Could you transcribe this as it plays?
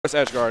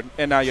edge guard,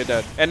 and now you're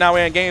dead. And now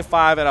we're in game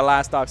 5 at a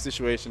last stock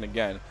situation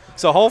again.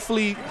 So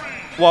hopefully,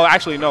 well,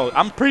 actually, no.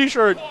 I'm pretty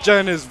sure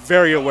Jen is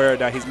very aware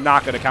that he's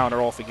not going to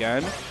counter off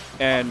again.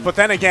 But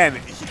then again,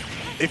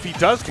 if he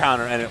does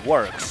counter and it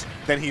works,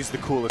 then he's the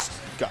coolest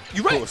guy.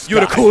 You're right. You're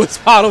the coolest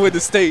follower in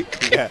the state.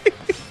 Yeah.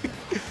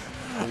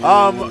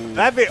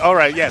 That'd be all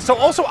right. Yeah. So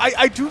also,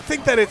 I do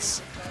think that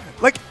it's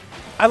like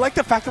I like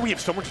the fact that we have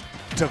so much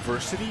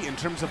diversity in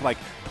terms of like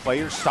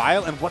player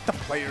style and what the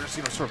players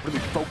sort of really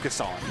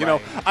focus on. You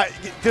know,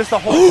 there's the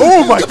whole.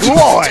 Oh my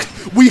god,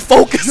 we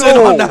focus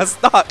on that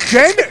stock.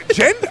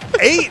 Jen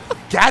ate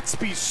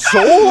Gatsby's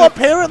soul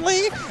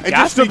apparently, and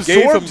just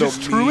absorbed his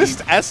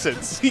truest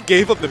essence. He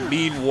gave him the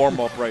mean warm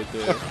up right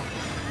there.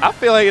 I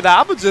feel like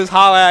I would just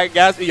holler at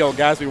Gatsby, yo,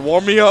 Gatsby,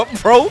 warm me up,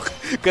 bro,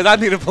 because I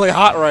need to play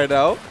hot right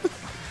now.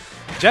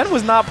 Jen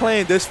was not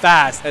playing this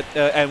fast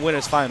at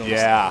Winners Finals.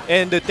 Yeah.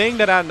 And the thing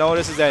that I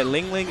noticed is that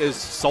LingLing is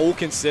so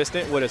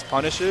consistent with his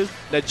punishes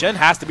that Jen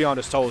has to be on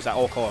his toes at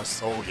all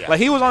costs. Oh, yeah. Like,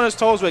 he was on his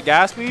toes with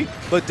Gatsby,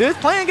 but this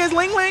playing against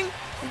LingLing,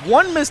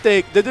 one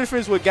mistake, the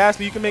difference with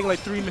Gatsby, you can make like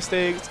 3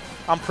 mistakes.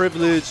 I'm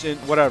privileged and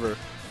whatever.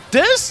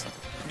 This,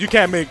 you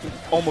can't make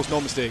almost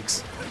no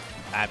mistakes.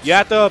 Absolutely. You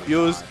have to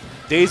abuse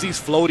Daisy's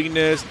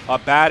floatiness,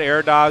 bad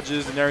air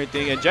dodges and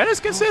everything, and Jen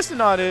is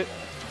consistent on it.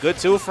 Good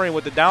tilt frame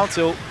with the down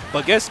tilt,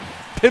 but gets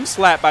pimp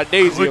slapped by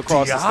Daisy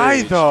across the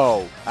stage.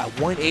 Though. At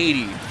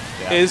 180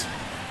 is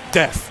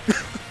death.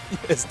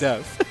 It's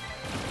death.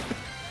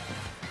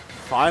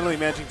 Finally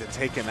managing to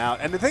take him out.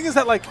 And the thing is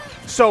that, like,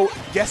 so,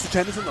 yes,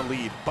 Jen is in the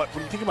lead, but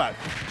when you think about it,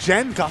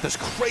 Jen got this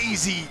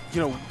crazy,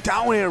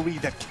 down air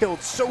read that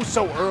killed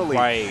so early.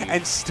 Right.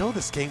 And still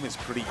this game is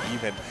pretty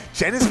even.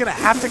 Jen is going to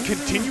have to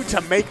continue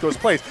to make those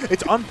plays.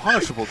 It's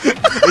unpunishable. It's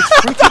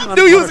freaking unpunishable. I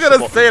knew you was going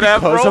to say that,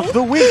 bro. Because of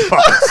the win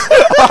buffs.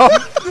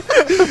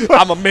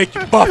 I'm going to make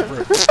you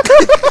buffer.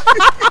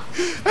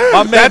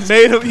 My man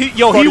made him.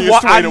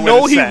 I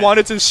know he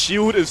wanted to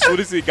shoot as soon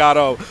as he got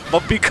out,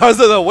 but because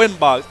of the win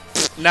box,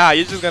 nah,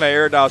 you're just going to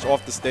air dodge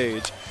off the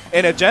stage.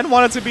 And if Jen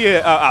wanted to be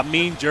a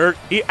mean jerk,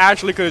 he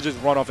actually could have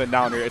just run off and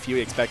down there if you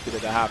expected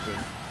it to happen.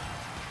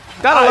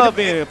 Gotta love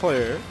being a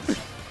player.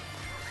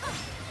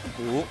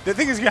 The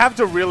thing is, you have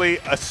to really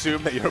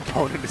assume that your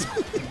opponent is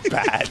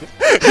bad.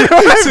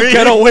 To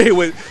get away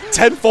with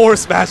 10 forward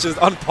smashes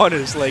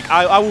unpunished. Like,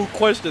 I will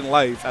question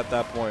life at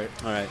that point.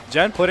 All right.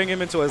 Jen putting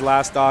him into his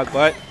last stock,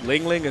 but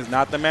LingLing is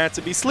not the man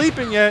to be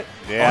sleeping yet.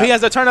 Yeah. Oh, he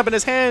has a turn up in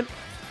his hand.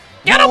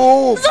 Get him!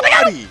 Oh,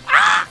 buddy.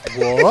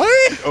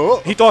 What?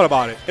 Oh. He thought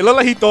about it. It looked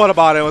like he thought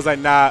about it and was like,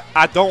 nah,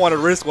 I don't want to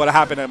risk what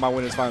happened at my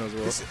Winners Finals,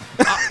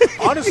 bro.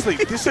 Honestly,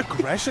 this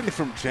aggression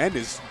from Jen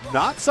is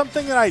not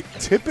something that I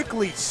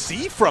typically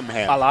see from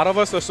him. A lot of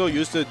us are so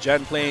used to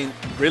Jen playing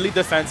really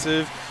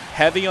defensive,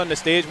 heavy on the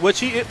stage, which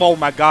he is. Oh,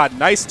 my God.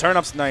 Nice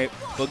turn-up snipe.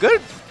 But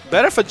good.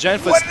 Better for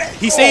Jen.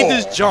 He saved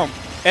his jump.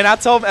 And I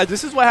tell him,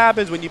 this is what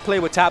happens when you play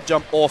with tap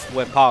jump off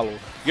with Palu.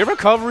 Your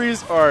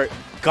recoveries are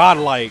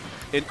godlike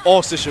in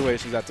all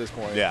situations at this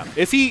point. Yeah.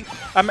 If he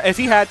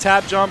had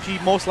tap jump, he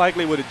most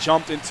likely would have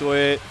jumped into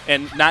it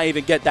and not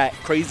even get that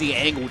crazy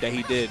angle that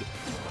he did.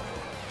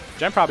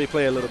 Jen probably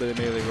play a little bit of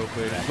melee real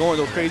quick. Going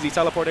those crazy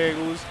teleport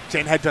angles.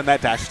 Jen had done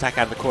that dash attack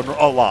out of the corner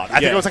a lot. I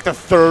think it was like the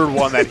 3rd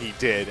one that he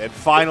did. And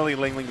finally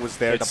LingLing was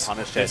there to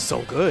punish it. It's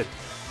so good.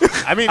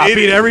 I mean, I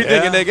beat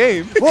everything in that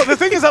game. Well, the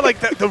thing is that, like,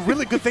 the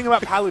really good thing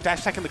about Palu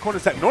dash attack in the corner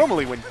is that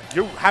normally when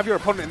you have your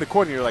opponent in the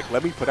corner, you're like,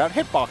 let me put out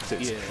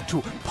hitboxes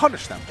to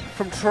punish them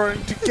from trying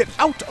to get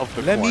out of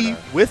the corner. Let me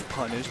with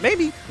punish.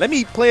 Maybe let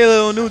me play a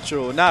little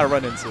neutral, not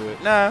run into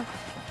it. Nah,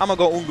 I'm gonna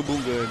go Oonga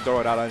Boonga and throw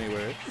it out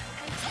anywhere.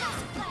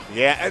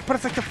 Yeah, but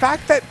it's like the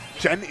fact that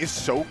Jen is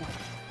so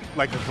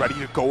ready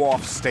to go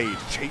off stage,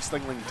 chase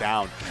LingLing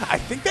down. I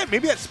think that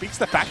maybe that speaks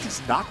to the fact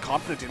he's not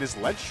confident in his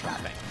ledge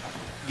trapping.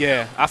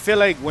 Yeah, I feel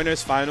like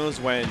Winners Finals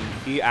when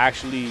he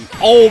actually.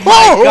 Oh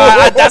my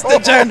God, that's the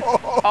Jen.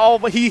 Oh,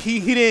 but he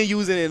didn't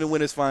use it in the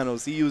Winners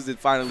Finals. He used it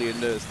finally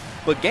in this.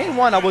 But game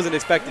 1, I wasn't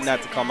expecting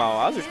that to come out.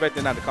 I was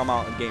expecting that to come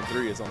out in game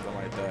 3 or something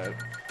like that.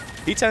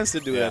 He tends to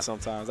do that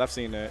sometimes. I've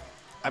seen that.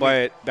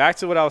 But back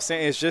to what I was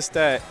saying, it's just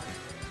that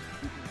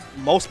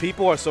most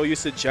people are so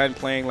used to Jen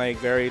playing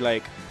very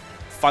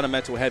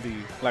fundamental heavy.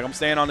 Like, I'm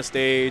staying on the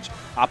stage.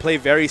 I play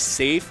very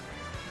safe.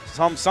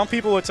 Some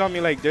people would tell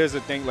me there's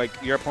a thing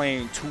you're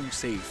playing too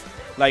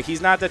safe. Like,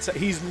 he's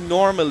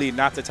normally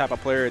not the type of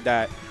player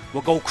that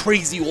will go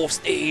crazy off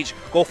stage,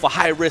 go for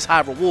high risk,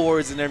 high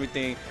rewards and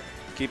everything.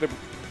 Keep it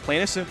plain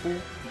and simple,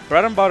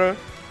 bread and butter,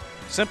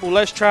 simple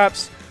ledge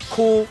traps,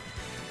 cool,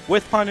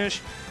 with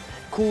punish,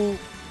 cool.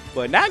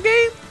 But in that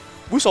game,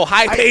 we saw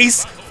high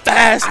pace,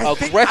 fast,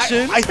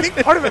 aggression. I think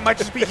part of it might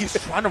just be he's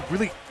trying to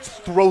really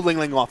throw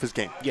LingLing off his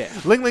game. Yeah.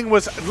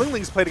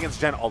 LingLing's played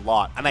against Jen a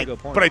lot,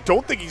 but I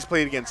don't think he's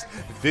played against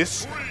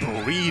this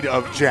breed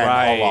of Jen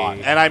a lot.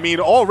 And I mean,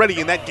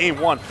 already in that game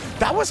 1,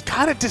 that was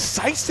kind of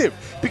decisive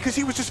because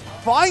he was just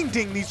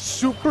finding these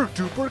super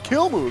duper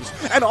kill moves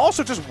and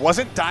also just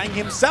wasn't dying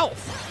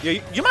himself.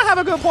 Yeah, you might have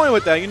a good point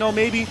with that.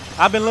 Maybe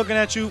I've been looking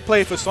at you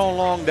play for so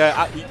long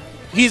that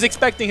he's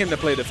expecting him to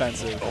play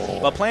defensive.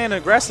 But playing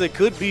aggressive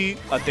could be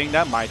a thing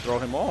that might throw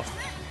him off.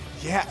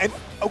 Yeah, and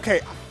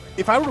okay,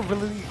 if I were to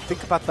really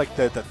think about like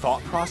the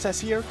thought process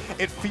here,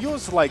 it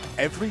feels like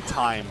every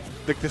time,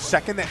 like the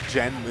second that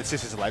Gen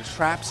misses his ledge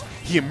traps,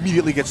 he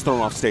immediately gets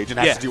thrown off stage and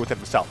has to deal with it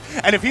himself.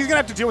 And if he's gonna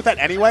have to deal with that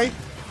anyway,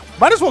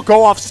 might as well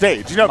go off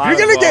stage. You know, if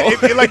you're gonna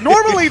get like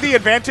normally the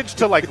advantage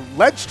to like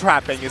ledge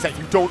trapping is that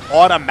you don't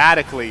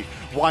automatically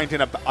wind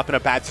up in a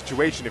bad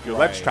situation if your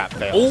ledge trap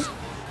fails.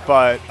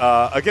 But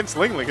against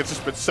LingLing, it's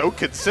just been so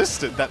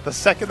consistent that the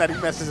second that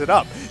he messes it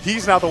up,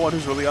 he's now the one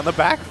who's really on the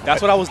back.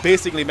 That's what I was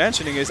basically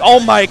mentioning is, oh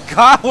my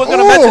God, we're going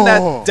to mention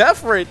that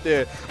def right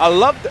there. I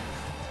love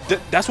that.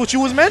 That's what you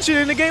was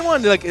mentioning in the game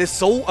one. Like, it's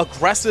so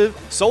aggressive,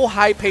 so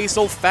high pace,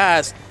 so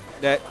fast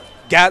that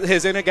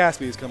his inner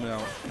Gatsby is coming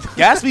out.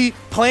 Gatsby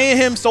playing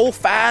him so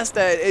fast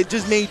that it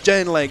just made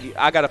Gen like,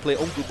 I got to play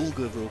Ooga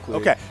Booga real quick.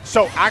 Okay,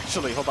 so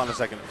actually, hold on a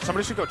second.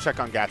 Somebody should go check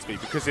on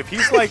Gatsby because if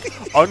he's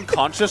like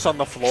unconscious on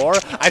the floor,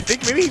 I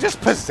think maybe he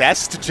just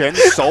possessed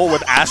Gen's soul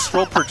with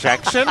astral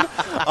projection.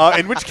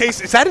 In which case,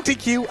 is that a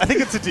DQ? I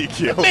think it's a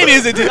DQ. Maybe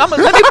it's a DQ.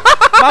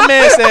 My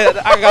man said,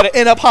 I got to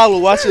end up hollow.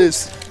 Watch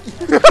this.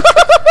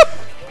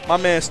 My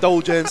man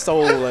stole Gen's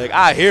soul. Like,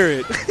 I hear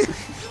it.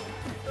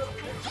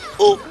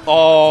 Ooh.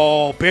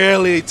 Oh,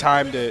 barely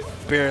timed it.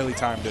 Barely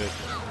timed it.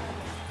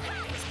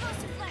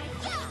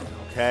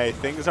 Okay,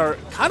 things are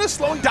kind of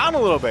slowing down a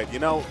little bit, you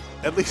know,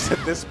 at least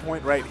at this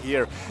point right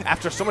here.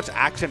 After so much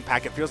action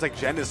pack, it feels like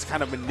Gen is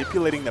kind of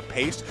manipulating the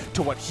pace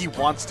to what he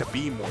wants to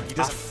be more. He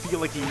doesn't feel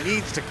like he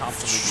needs to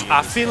constantly be.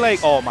 I feel like,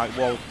 oh my,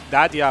 well,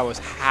 that DI was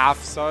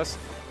half sus.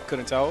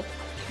 Couldn't tell.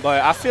 But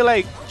I feel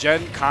like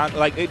Gen can't,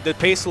 like, the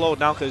pace slowed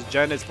down because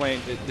Gen is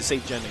playing the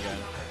safe Gen again.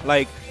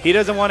 Like, he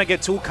doesn't want to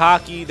get too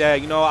cocky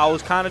that, you know, I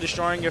was kind of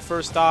destroying your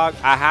first stock.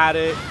 I had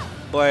it,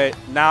 but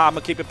now I'm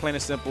going to keep it plain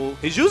and simple.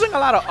 He's using a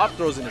lot of up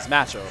throws in this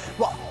matchup.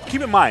 Well,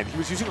 keep in mind, he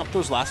was using up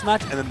throws last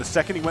match, and then the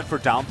second he went for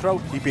down throw,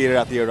 he baited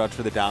out the air dodge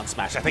for the down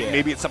smash. I think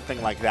maybe it's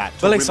something like that.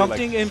 But, like, really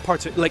something in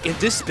particular, like, in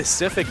this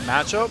specific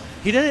matchup,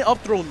 he didn't up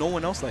throw no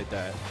one else like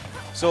that.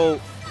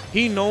 So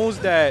he knows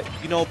that,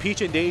 you know,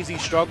 Peach and Daisy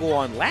struggle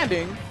on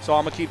landing, so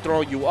I'm going to keep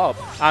throwing you up.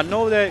 I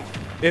know that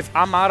if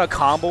I'm out of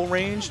combo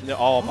range,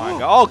 oh my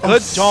God. Oh,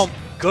 good jump.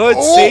 Good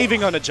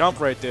saving on the jump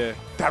right there.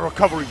 That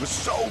recovery was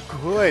so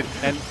good.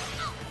 And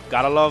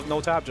gotta love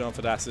no tap jump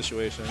for that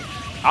situation.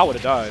 I would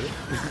have died.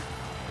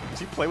 Does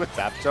he play with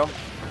tap jump?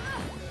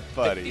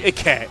 Buddy. It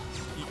can't.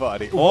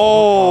 Buddy.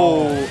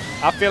 Oh.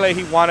 I feel like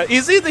he wanted,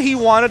 it's either he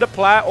wanted to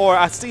plat or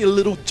I see a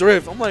little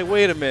drift. I'm like,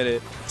 wait a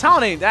minute.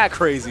 Town ain't that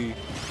crazy.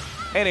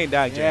 It ain't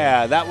that jam.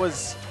 Yeah, that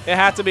was. It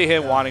had to be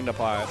him wanting to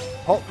plat.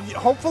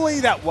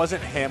 Hopefully that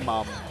wasn't him.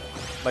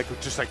 Like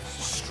just like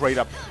straight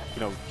up,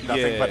 you know,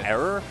 nothing but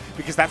error,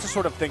 because that's the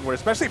sort of thing where,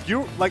 especially if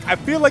you like, I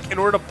feel like in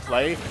order to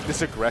play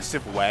this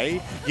aggressive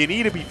way, you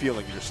need to be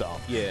feeling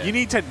yourself. Yeah. You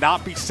need to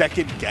not be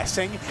second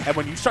guessing, and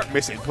when you start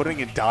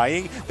misinputting and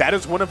dying, that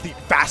is one of the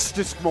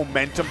fastest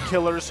momentum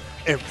killers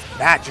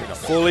imaginable.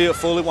 Fully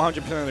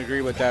 100%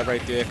 agree with that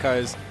right there,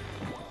 because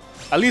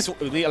at least,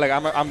 like,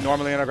 I'm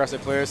normally an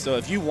aggressive player, so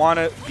if you want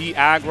to be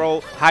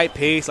aggro, high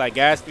pace, like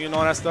Gatsby and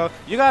all that stuff,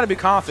 you got to be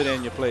confident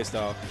in your play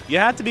style. You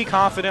have to be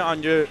confident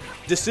on your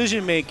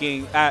decision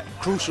making at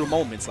crucial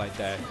moments like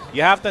that.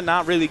 You have to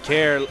not really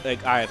care,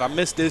 like, all right, if I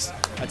miss this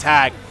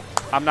attack,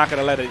 I'm not going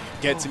to let it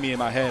get to me in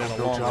my head in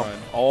the long run.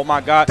 Oh my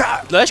God.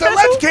 Ledge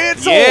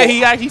cancel?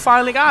 Yeah, he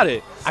finally got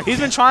it. He's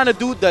been trying to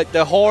do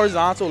the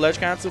horizontal ledge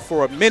cancel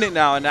for a minute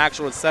now in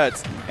actual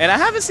sets, and I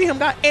haven't seen him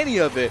got any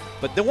of it.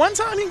 But the one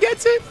time he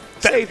gets it,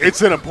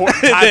 it's an important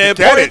time the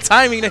to get it.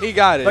 Timing that he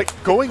got it.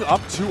 Like going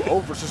up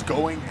 2-0 versus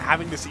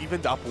having this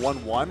evened up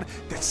 1-1,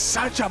 that's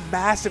such a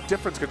massive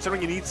difference considering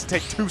he needs to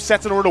take 2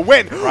 sets in order to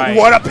win. Right.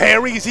 What a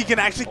parry as he can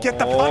actually get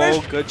the punish.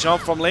 Oh, good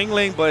jump from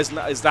LingLing, but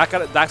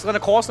that's gonna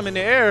cost him in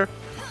the air.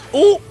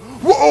 Oh,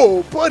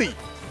 whoa, buddy!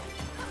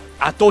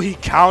 I thought he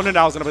counted.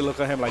 I was gonna be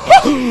looking at him like,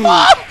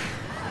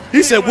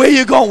 he said, "Where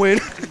you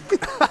going?"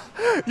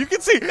 You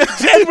can see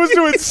Gen was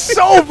doing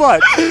so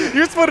much. He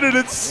was putting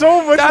in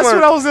so much That's work.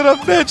 what I was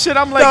gonna mention.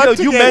 I'm like,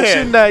 yo, you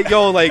mentioned that,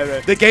 yo,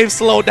 like, the game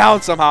slowed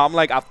down somehow. I'm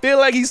like, I feel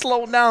like he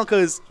slowed down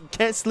because you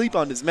can't sleep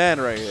on this man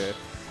right here.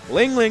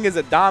 LingLing is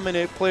a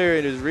dominant player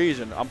in his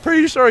region. I'm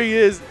pretty sure he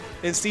is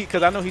in C,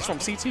 because I know he's from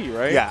CT,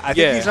 right? Yeah, I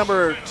think he's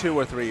number 2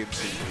 or 3 in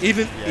CT.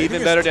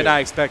 Even better than I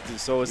expected.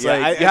 So it's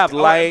like you have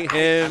Light,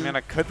 him. I mean,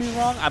 I could be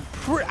wrong.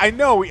 I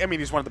know. I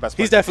mean, he's one of the best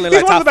players. He's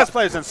definitely one of the best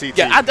players in CT.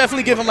 Yeah, I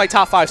definitely give him like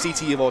top 5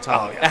 CT of all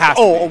time. Oh, it has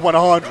to be.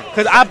 100.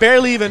 Because I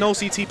barely even know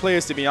CT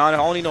players, to be honest.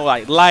 I only know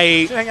like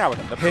Light, hang out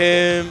with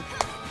him.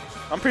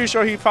 I'm pretty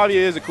sure he probably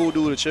is a cool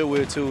dude to chill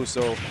with too.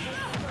 So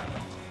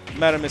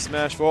met him in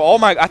Smash 4. Oh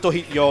my! I thought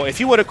if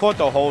he would have caught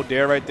the hold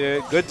there right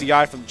there, good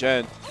DI from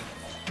Gen.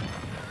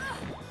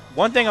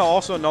 One thing I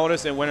also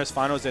noticed in Winners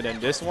Finals and in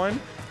this one,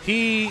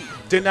 he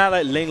did not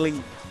let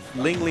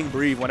LingLing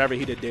breathe whenever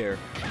he did dare.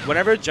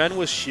 Whenever Gen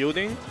was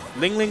shielding,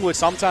 LingLing would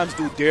sometimes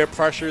do dare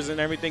pressures and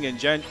everything, and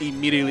Gen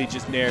immediately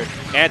just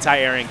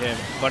anti-airing him.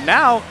 But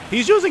now,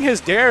 he's using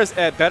his dares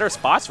at better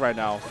spots right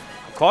now.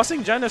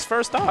 costing Gen his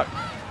first stock.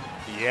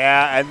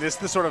 Yeah, and this is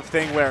the sort of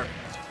thing where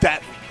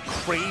that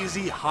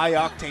crazy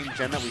high-octane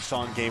Gen that we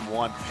saw in Game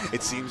 1,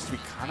 it seems to be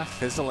kind of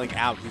fizzling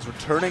out. He's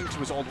returning to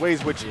his old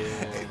ways, which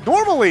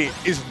normally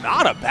is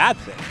not a bad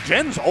thing.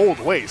 Gen's old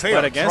ways, they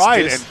are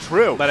tried and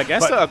true. But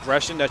against the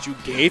aggression that you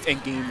gave in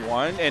Game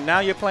 1, and now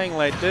you're playing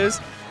like this,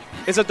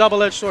 it's a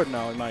double-edged sword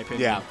now, in my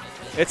opinion. Yeah.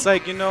 It's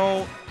like, you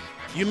know,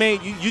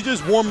 you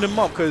just warmed them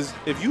up, because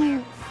if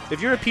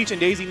you're a Peach and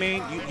Daisy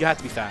main, you have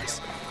to be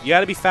fast. You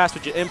got to be fast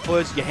with your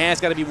inputs. Your hands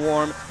got to be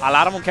warm. A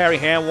lot of them carry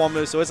hand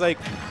warmers. So it's like,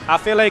 I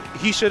feel like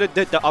he should have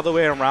did the other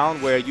way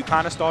around, where you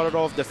kind of started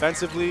off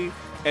defensively,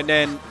 and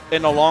then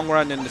in the long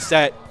run in the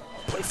set,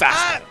 play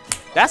faster.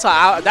 That's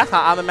how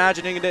I'm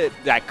imagining it.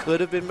 That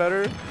could have been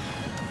better.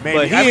 Maybe.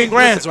 But he in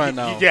grands right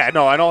now. Yeah,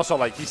 no, and also,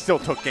 like, he still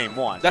took Game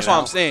 1. That's what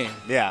I'm saying.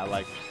 Yeah,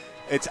 like,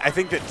 I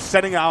think that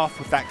setting off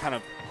with that kind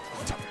of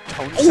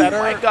tone setter.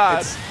 Oh, my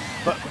God.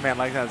 But, man,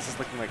 like that, it's just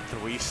looking like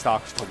 3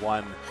 stocks to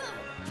 1.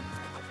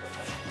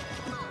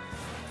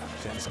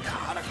 Gen's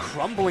kind of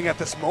crumbling at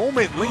this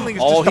moment. LingLing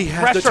is just he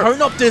has to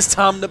turn up this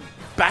time to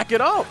back it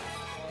up.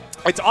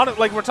 It's on it,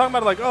 like we're talking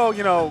about, like, oh,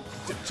 you know,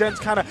 Gen's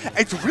kind of.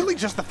 It's really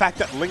just the fact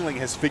that LingLing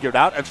has figured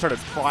out and started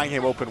prying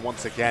him open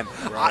once again.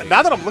 Right.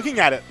 Now that I'm looking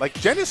at it, like,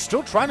 Gen is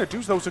still trying to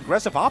do those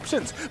aggressive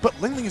options, but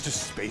LingLing is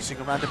just spacing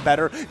around it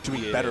better,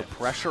 doing better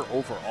pressure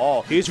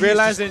overall. He's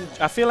realizing.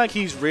 I feel like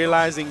he's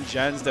realizing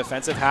Gen's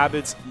defensive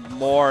habits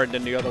more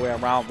than the other way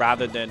around,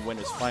 rather than when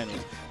it's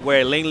finals,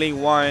 where LingLing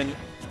won.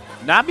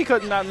 Not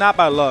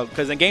by luck,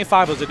 because in Game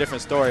 5 was a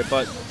different story,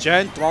 but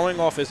Gen throwing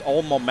off his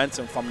own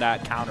momentum from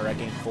that counter at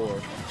Game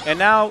 4. And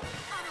now,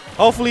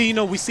 hopefully, you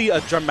know, we see a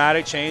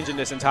dramatic change in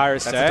this entire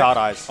set. That's a Dot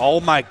Eyes.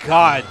 Oh my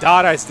God,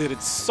 Dot Eyes did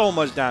so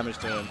much damage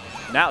to him.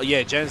 Now,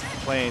 yeah, Gen's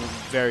playing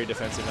very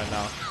defensive right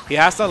now. He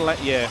has to,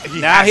 he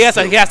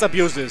has to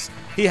abuse this.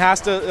 He has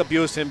to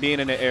abuse him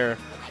being in the air.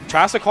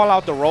 Tries to call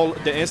out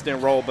the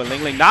instant roll, but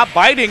LingLing not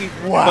biting,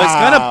 but it's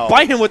gonna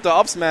bite him with the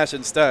up smash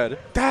instead.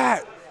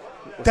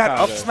 That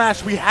up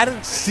smash, we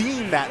hadn't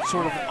seen that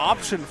sort of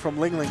option from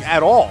LingLing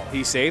at all.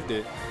 He saved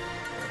it.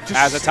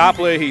 As a top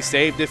player, he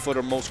saved it for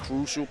the most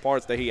crucial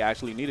parts that he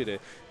actually needed it.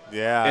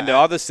 Yeah. And the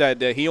other said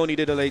that he only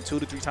did it like 2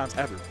 to 3 times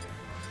ever.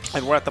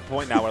 And we're at the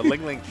point now where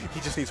LingLing, he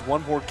just needs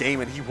one more game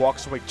and he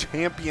walks away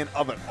champion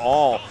of it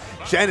all.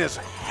 Gen is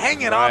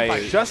hanging on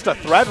by just a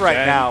thread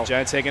now.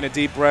 Gen taking a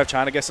deep breath,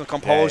 trying to get some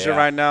composure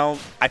right now.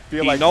 I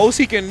feel he knows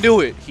he can do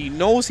it. He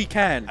knows he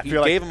can. He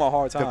gave him a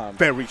hard time. The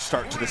very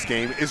start to this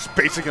game is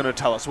basically going to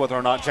tell us whether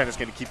or not Gen is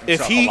going to keep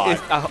himself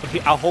alive.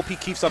 I hope he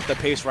keeps up the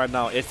pace right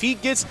now. If he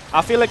gets,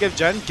 I feel like if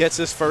Gen gets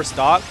his first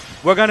stock,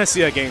 we're going to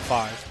see a Game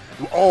 5.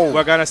 Oh,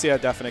 we're going to see a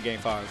definite Game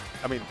 5.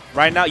 I mean,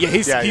 right now,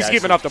 he's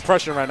keeping up the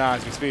pressure right now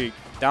as we speak.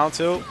 Down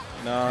 2.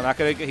 No, not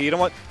gonna. He don't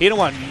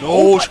want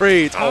no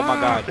trades. Oh my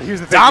God!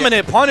 Here's the thing,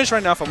 dominant punish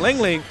right now from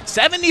LingLing.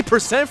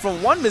 70%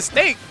 from one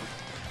mistake,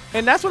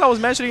 and that's what I was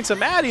mentioning to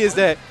Maddie, is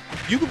that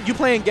you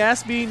playing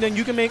gas speed, then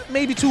you can make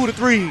maybe 2 to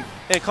 3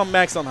 and come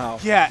back somehow.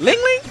 Yeah,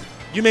 LingLing,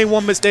 you made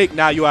one mistake,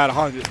 now you at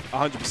 100%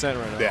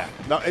 right now. Yeah,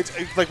 no, it's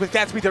like with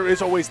gas speed there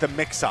is always the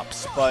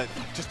mix-ups, but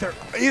just there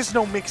is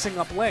no mixing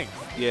up Ling.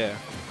 Yeah,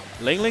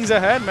 LingLing's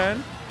ahead,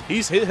 man.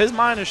 His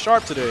mind is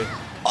sharp today.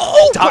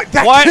 Oh, that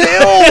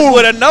kill!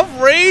 With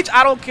enough rage,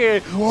 I don't care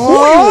who you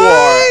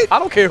are. I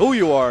don't care who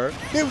you are.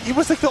 He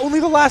was like only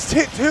the last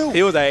hit too.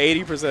 He was at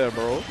 80%,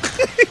 bro.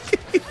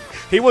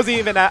 He wasn't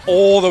even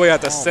all the way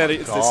at the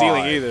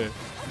ceiling either.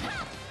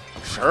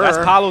 Sure. That's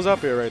Palos up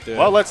here right there.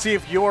 Well, let's see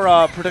if your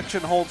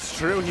prediction holds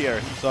true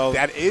here. So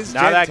that is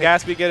now that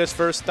Gatsby get his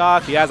first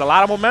stock. He has a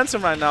lot of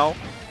momentum right now.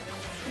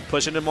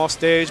 Pushing him off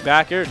stage,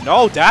 back here.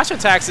 No, dash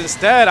attacks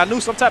instead. I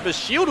knew some type of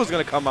shield was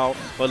going to come out.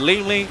 But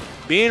LingLing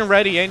being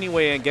ready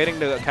anyway and getting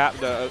the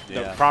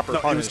proper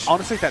punish.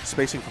 Honestly, that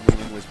spacing from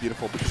LingLing was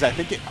beautiful because I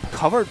think it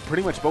covered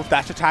pretty much both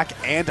dash attack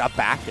and a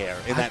back air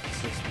in that.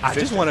 I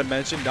just want to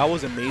mention that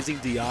was amazing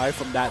DI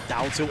from that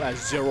down tilt at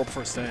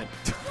 0%.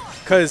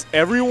 Because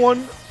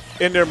everyone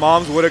and their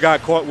moms would have got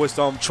caught with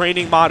some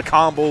training mod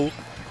combo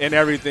and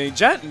everything.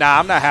 Nah,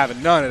 I'm not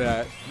having none of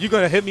that. You're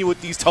going to hit me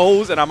with these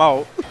toes and I'm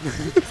out.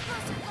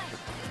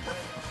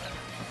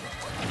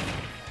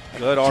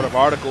 Good art of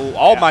article.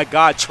 Oh my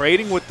God,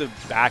 trading with the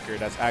backer.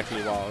 That's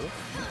actually wild.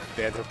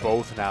 They're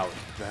both now.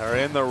 They're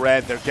in the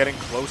red. They're getting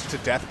close to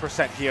death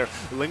percent here.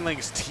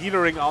 LingLing's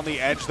teetering on the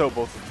edge, though,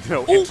 both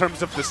in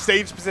terms of the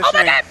stage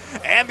positioning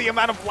and the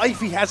amount of life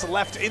he has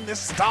left in this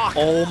stock.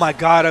 Oh my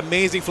God,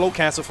 amazing flow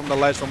cancel from the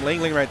ledge from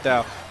LingLing right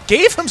there.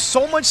 Gave him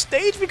so much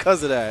stage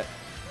because of that.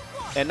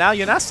 And now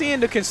you're not seeing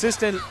the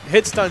consistent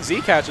hit stun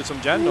Z catches from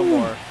Gen no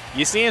more.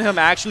 You're seeing him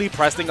actually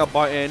pressing a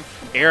button,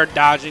 air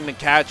dodging to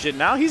catch it.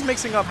 Now he's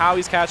mixing up how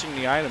he's catching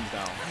the items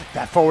down.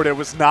 That forward air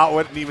was not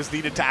what he was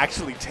needed to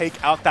actually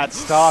take out that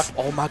stock.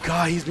 Oh my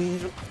God, he's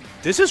being.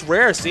 This is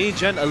rare, seeing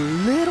Gen a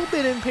little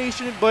bit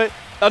impatient, but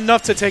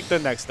enough to take the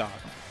next stock.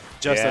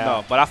 Just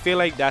enough. But I feel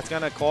like that's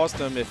gonna cost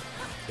him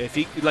if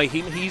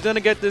he's gonna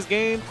get this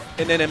game,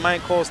 and then it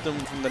might cost him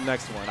from the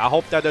next one. I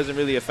hope that doesn't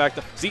really affect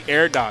him. See,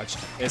 air dodge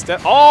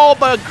instead. Oh,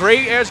 but a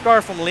great air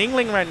scar from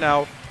LingLing right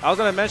now. I was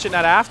going to mention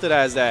that after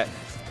that is that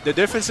the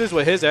differences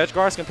with his edge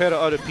guards compared to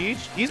other Peach,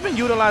 he's been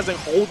utilizing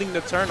holding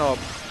the turn up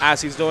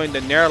as he's doing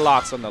the nair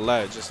locks on the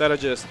ledge. Instead of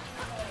just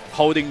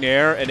holding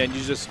nair and then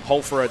you just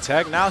hold for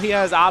attack, now he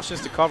has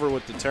options to cover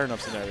with the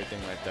turn-ups and everything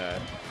like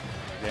that.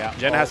 Yeah,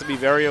 Jen has to be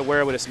very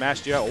aware with a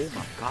smash GR. Oh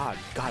my god,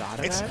 he got out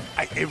of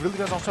that? It really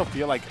does also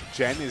feel like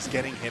Jen is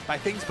getting hit by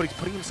things, but he's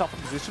putting himself in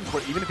positions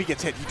where even if he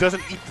gets hit, he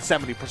doesn't eat the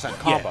 70%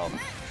 combo. Yeah.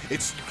 You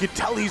can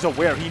tell he's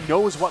aware. He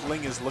knows what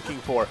Ling is looking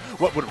for,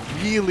 what would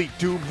really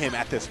doom him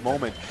at this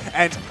moment.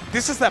 And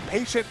this is that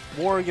patient,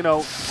 more, you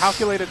know,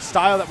 calculated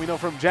style that we know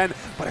from Jen,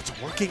 but it's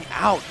working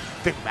out.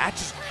 The match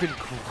has been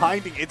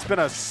grinding. It's been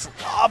a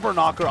slobber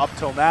knocker up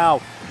till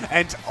now.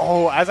 And,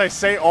 oh, as I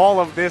say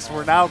all of this,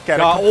 we're now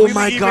getting a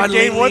completely even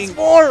game once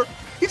more.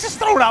 He's just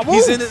throwing out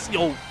moves. He's in his,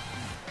 yo,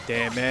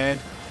 damn, man.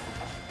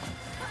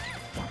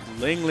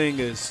 LingLing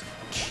is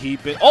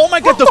keeping, oh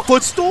my god, the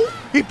footstool?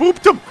 He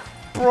booped him.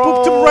 Bro,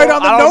 booped him right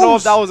on the nose. I don't know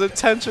if that was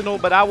intentional,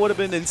 but that would have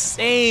been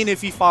insane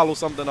if he followed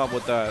something up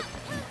with that.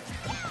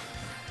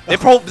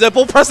 They're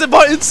both pressing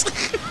buttons.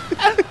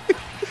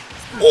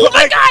 Oh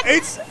my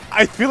god!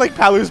 I feel like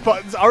Palu's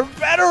buttons are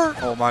better.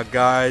 Oh my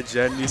god,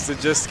 Jen needs to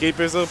just keep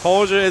his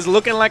composure. It's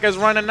looking like it's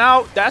running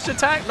out. Dash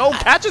attack. No,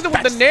 catches it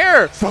with the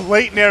nair. The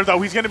late nair,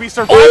 though. He's going to be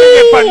surviving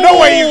it, but no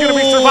way he's going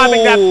to be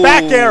surviving that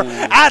back air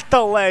at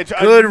the ledge.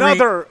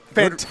 Another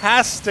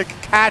fantastic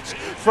catch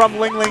from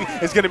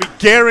LingLing is going to be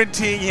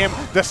guaranteeing him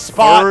the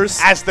spot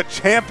as the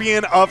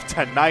champion of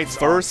tonight's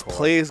first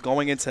place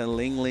going into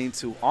LingLing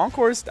to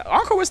Encore.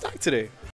 Encore was stacked today.